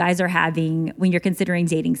that you guys are having when you're considering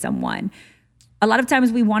dating someone. A lot of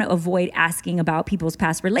times we want to avoid asking about people's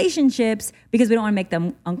past relationships because we don't want to make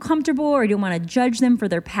them uncomfortable or don't want to judge them for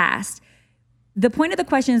their past. The point of the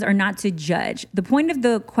questions are not to judge. The point of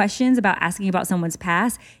the questions about asking about someone's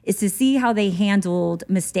past is to see how they handled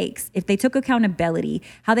mistakes, if they took accountability,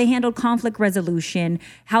 how they handled conflict resolution,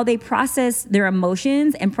 how they processed their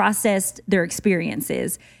emotions and processed their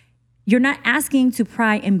experiences. You're not asking to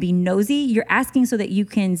pry and be nosy. You're asking so that you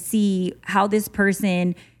can see how this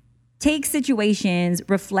person takes situations,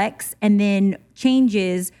 reflects, and then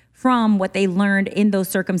changes from what they learned in those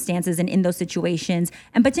circumstances and in those situations,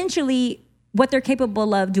 and potentially what they're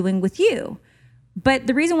capable of doing with you. But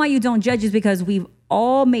the reason why you don't judge is because we've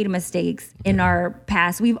all made mistakes in our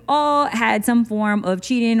past. We've all had some form of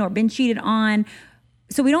cheating or been cheated on.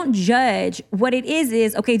 So we don't judge. What it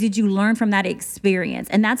is, okay, did you learn from that experience?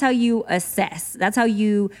 And that's how you assess. That's how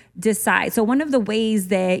you decide. So one of the ways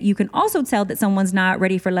that you can also tell that someone's not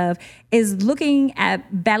ready for love is looking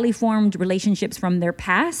at badly formed relationships from their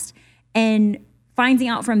past and finding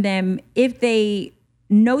out from them if they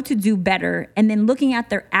know to do better, and then looking at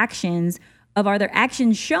their actions are their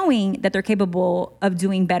actions showing that they're capable of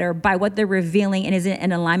doing better by what they're revealing, and is it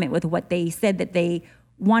in alignment with what they said that they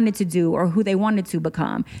wanted to do or who they wanted to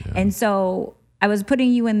become. Yeah. And so I was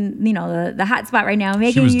putting you in, the hot spot right now.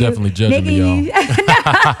 She was definitely judging me, y'all.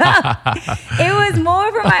 It was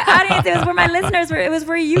more for my audience. It was for my listeners. It was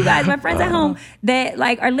for you guys, my friends at home that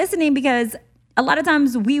are listening, because a lot of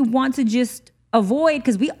times we want to just avoid,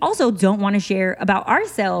 because we also don't want to share about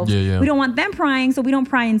ourselves. Yeah. We don't want them prying, so we don't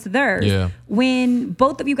pry into theirs. Yeah. When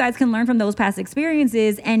both of you guys can learn from those past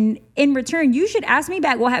experiences, and in return, you should ask me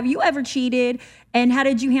back, well, have you ever cheated? And how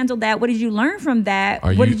did you handle that? What did you learn from that?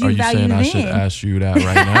 What did you value then? Are you saying I should ask you that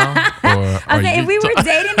right now? Or I'm saying if we were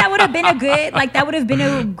dating, that would have been that would have been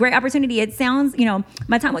a great opportunity. It sounds,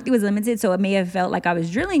 my time with you was limited, so it may have felt like I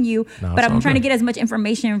was drilling you, but I'm trying to get as much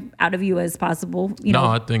information out of you as possible. No,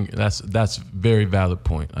 I think that's very valid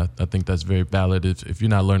point. I think that's very valid. If you're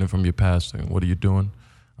not learning from your past, then what are you doing?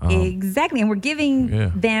 Exactly. And we're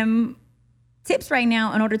giving them tips right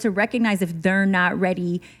now in order to recognize if they're not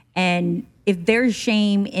ready, and if there's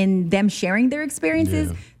shame in them sharing their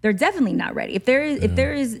experiences, they're definitely not ready. If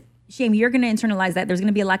there is shame, you're going to internalize that. There's going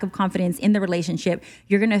to be a lack of confidence in the relationship.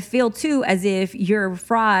 You're going to feel too as if you're a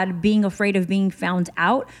fraud, being afraid of being found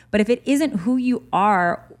out. But if it isn't who you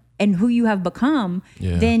are and who you have become,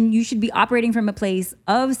 then you should be operating from a place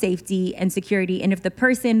of safety and security. And if the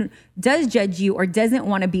person does judge you or doesn't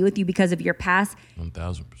want to be with you because of your past,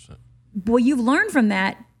 1,000%. Well, you've learned from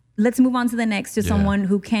that. Let's move on to the next, to someone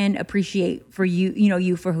who can appreciate for you,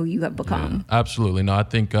 you for who you have become. Yeah, absolutely. No, I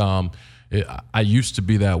think I used to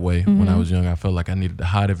be that way when I was young. I felt like I needed to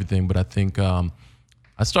hide everything. But I think I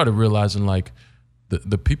started realizing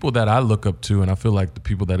the people that I look up to, and I feel like the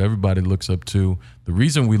people that everybody looks up to, the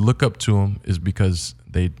reason we look up to them is because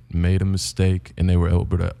they made a mistake and they were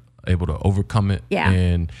able to overcome it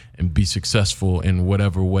and be successful in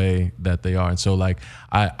whatever way that they are. And so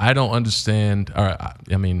I don't understand, or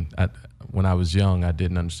when I was young, I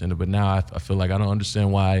didn't understand it, but now I feel like I don't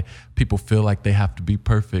understand why people feel like they have to be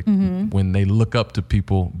perfect when they look up to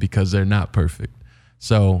people because they're not perfect.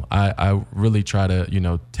 So I really try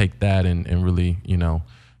to, take that and really,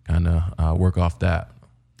 kind of work off that.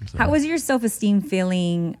 So. How was your self-esteem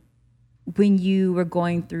feeling when you were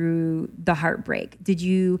going through the heartbreak? Did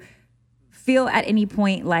you feel at any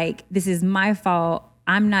point like, this is my fault,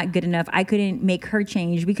 I'm not good enough, I couldn't make her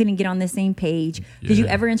change, we couldn't get on the same page? Did you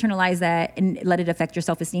ever internalize that and let it affect your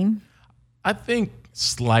self-esteem? I think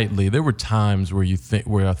slightly. There were times where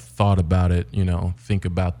where I thought about it, think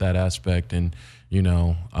about that aspect, and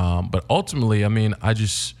but ultimately,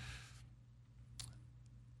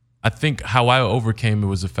 I think how I overcame it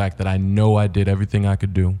was the fact that I know I did everything I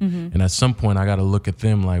could do. And at some point I got to look at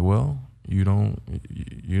them like, well, you don't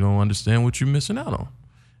understand what you're missing out on.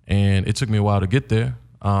 And it took me a while to get there.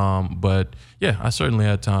 But yeah, I certainly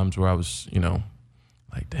had times where I was,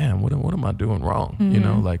 like, damn, what am I doing wrong?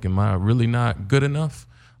 Am I really not good enough?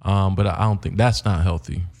 But I don't think that's not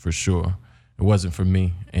healthy, for sure. It wasn't for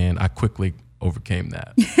me. And I quickly overcame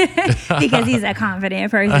that. Because he's a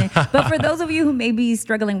confident person. But for those of you who may be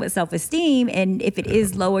struggling with self-esteem, and if it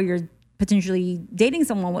is lower, you're potentially dating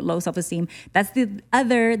someone with low self-esteem, that's the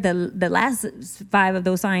last 5 of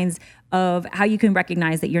those signs of how you can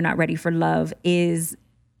recognize that you're not ready for love is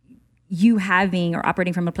you having or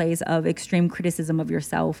operating from a place of extreme criticism of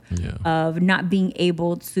yourself, of not being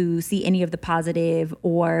able to see any of the positive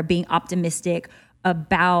or being optimistic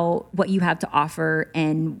about what you have to offer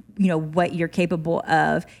and, you know, what you're capable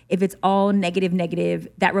of. If it's all negative,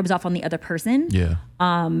 that rubs off on the other person. Yeah.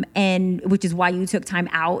 And which is why you took time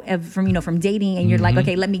out from dating, and you're like,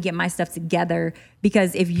 okay, let me get my stuff together.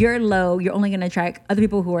 Because if you're low, you're only going to attract other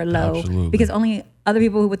people who are low. Absolutely. Because only other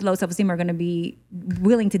people with low self-esteem are going to be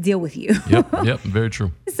willing to deal with you. Yep, very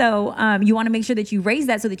true. So you want to make sure that you raise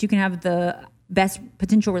that so that you can have the best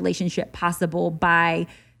potential relationship possible by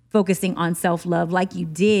focusing on self-love like you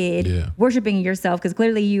did, worshiping yourself, because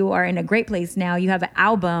clearly you are in a great place now. You have an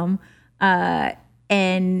album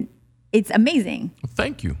and it's amazing. Well,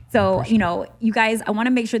 thank you. So, you know, you guys, I want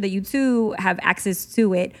to make sure that you too have access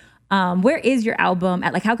to it. Where is your album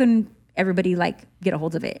at? Like, how can everybody like get a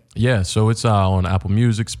hold of it? Yeah, so it's on Apple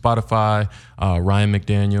Music, Spotify, Ryan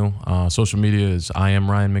McDaniel. Social media is I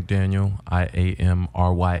am Ryan McDaniel,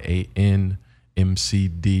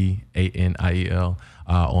 IamRyanMcDaniel.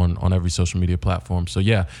 On every social media platform. So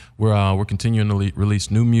yeah, we're continuing to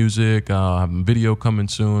release new music. I have a video coming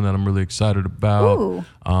soon that I'm really excited about. Ooh.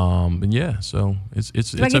 And yeah, so it's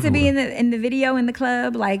Do I get to be everywhere. in the video in the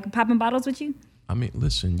club, like popping bottles with you? I mean,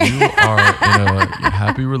 listen, you are in a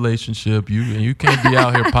happy relationship. You can't be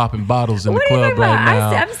out here popping bottles in the club right now.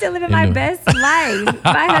 I'm still living my best life.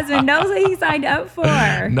 My husband knows what he signed up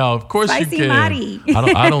for. No, of course Spicy you can. Mari.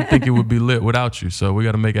 I don't think it would be lit without you. So we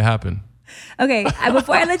got to make it happen. Okay,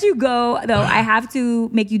 before I let you go, though, I have to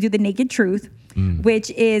make you do the naked truth, which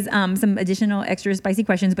is some additional extra spicy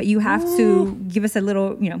questions, but you have to give us a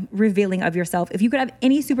little, you know, revealing of yourself. If you could have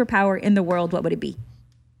any superpower in the world, what would it be?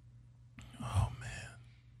 Oh, man.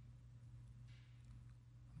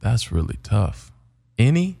 That's really tough.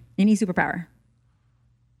 Any superpower.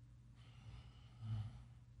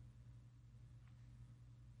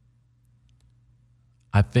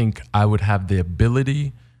 I think I would have the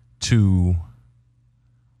ability to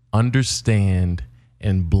understand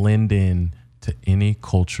and blend in to any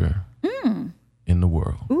culture in the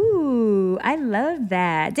world. Ooh, I love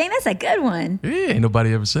that. Dang, that's a good one. Yeah, ain't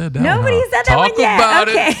nobody ever said that. Nobody said that one yet. Talk about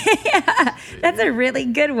Okay. it. Yeah, that's a really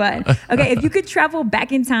good one. Okay, if you could travel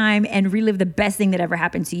back in time and relive the best thing that ever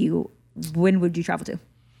happened to you, when would you travel to?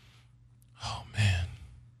 Oh, man.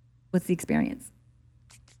 What's the experience?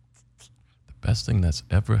 The best thing that's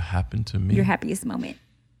ever happened to me. Your happiest moment.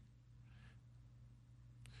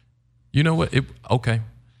 You know what? Okay.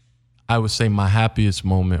 I would say my happiest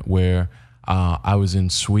moment where I was in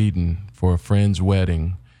Sweden for a friend's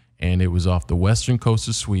wedding, and it was off the western coast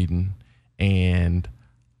of Sweden. And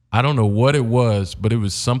I don't know what it was, but it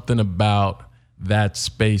was something about that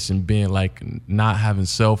space and being like not having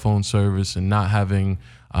cell phone service and not having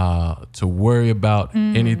to worry about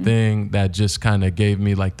anything that just kind of gave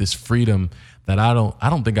me like this freedom that I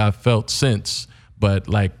don't think I've felt since. But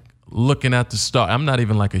like, looking at the star, I'm not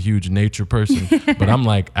even like a huge nature person, but I'm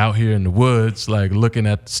like out here in the woods, like looking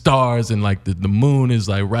at the stars, and like the moon is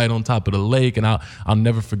like right on top of the lake, and I'll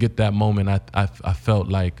never forget that moment. I felt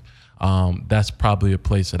like that's probably a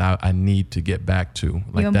place that I need to get back to,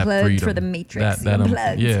 like you that unplugged freedom for the Matrix. that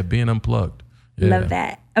Unplugged. yeah, being unplugged. Yeah. Love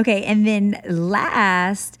that. Okay, and then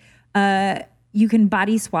last, you can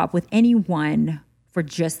body swap with anyone for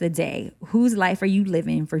just the day. Whose life are you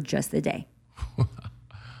living for just the day?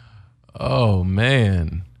 Oh,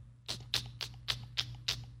 man.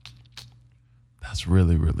 That's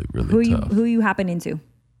really, really, really tough. Who you hopping into?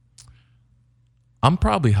 I'm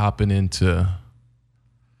probably hopping into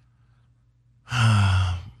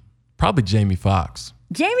probably Jamie Foxx.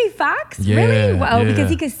 Jamie Foxx? Yeah, really? Well, yeah. because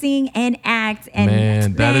he could sing and act. And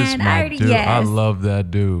Man, that is my dude. Yes. I love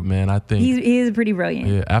that dude, man. I think he's pretty brilliant.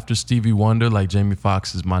 Yeah, after Stevie Wonder, like Jamie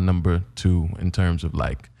Foxx is my number 2 in terms of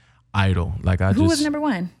like idol. Like Who was number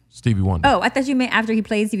 1? Stevie Wonder. Oh, I thought you meant after he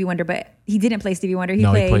played Stevie Wonder, but he didn't play Stevie Wonder. He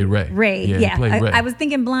played Ray. Ray. Yeah, Yeah. he played Ray. I was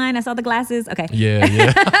thinking blind. I saw the glasses. Okay. Yeah.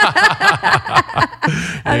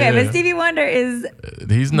 Okay, but Stevie Wonder is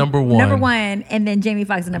he's number 1. Number 1, and then Jamie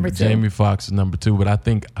Foxx is number 2. Jamie Foxx is number 2, but I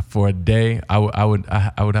think for a day, I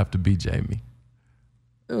would have to be Jamie.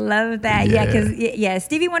 Love that. Yeah, because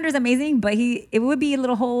Stevie Wonder is amazing, but it would be a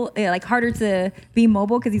little like harder to be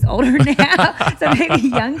mobile because he's older now. So maybe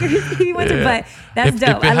younger Stevie Wonder, but that's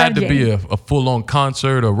dope. If it had to be a full-on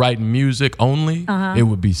concert or writing music only, it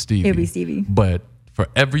would be Stevie. It would be Stevie. But for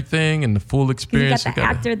everything and the full experience, you got the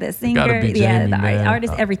actor, the singer, gotta be Jamie, the man.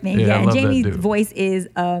 artist, everything. I And love Jamie's that dude. voice is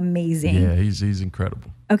amazing. Yeah, he's incredible.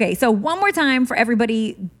 Okay, so one more time for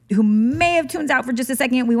everybody, who may have tuned out for just a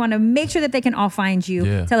second, we want to make sure that they can all find you.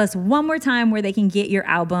 Yeah. Tell us one more time where they can get your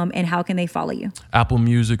album and how can they follow you? Apple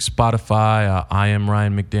Music, Spotify. I am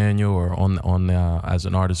Ryan McDaniel, or on as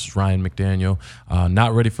an artist, Ryan McDaniel.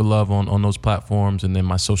 Not Ready for Love on those platforms, and then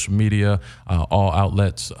my social media, all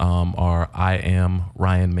outlets are I am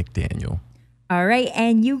Ryan McDaniel. All right.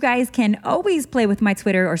 And you guys can always play with my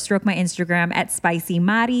Twitter or stroke my Instagram at Spicy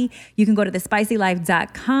Mari. You can go to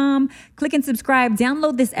thespicylife.com, click and subscribe,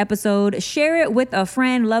 download this episode, share it with a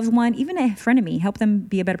friend, loved one, even a friend of me, help them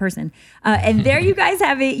be a better person. And there you guys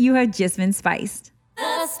have it. You have just been spiced.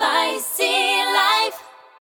 The Spicy Life.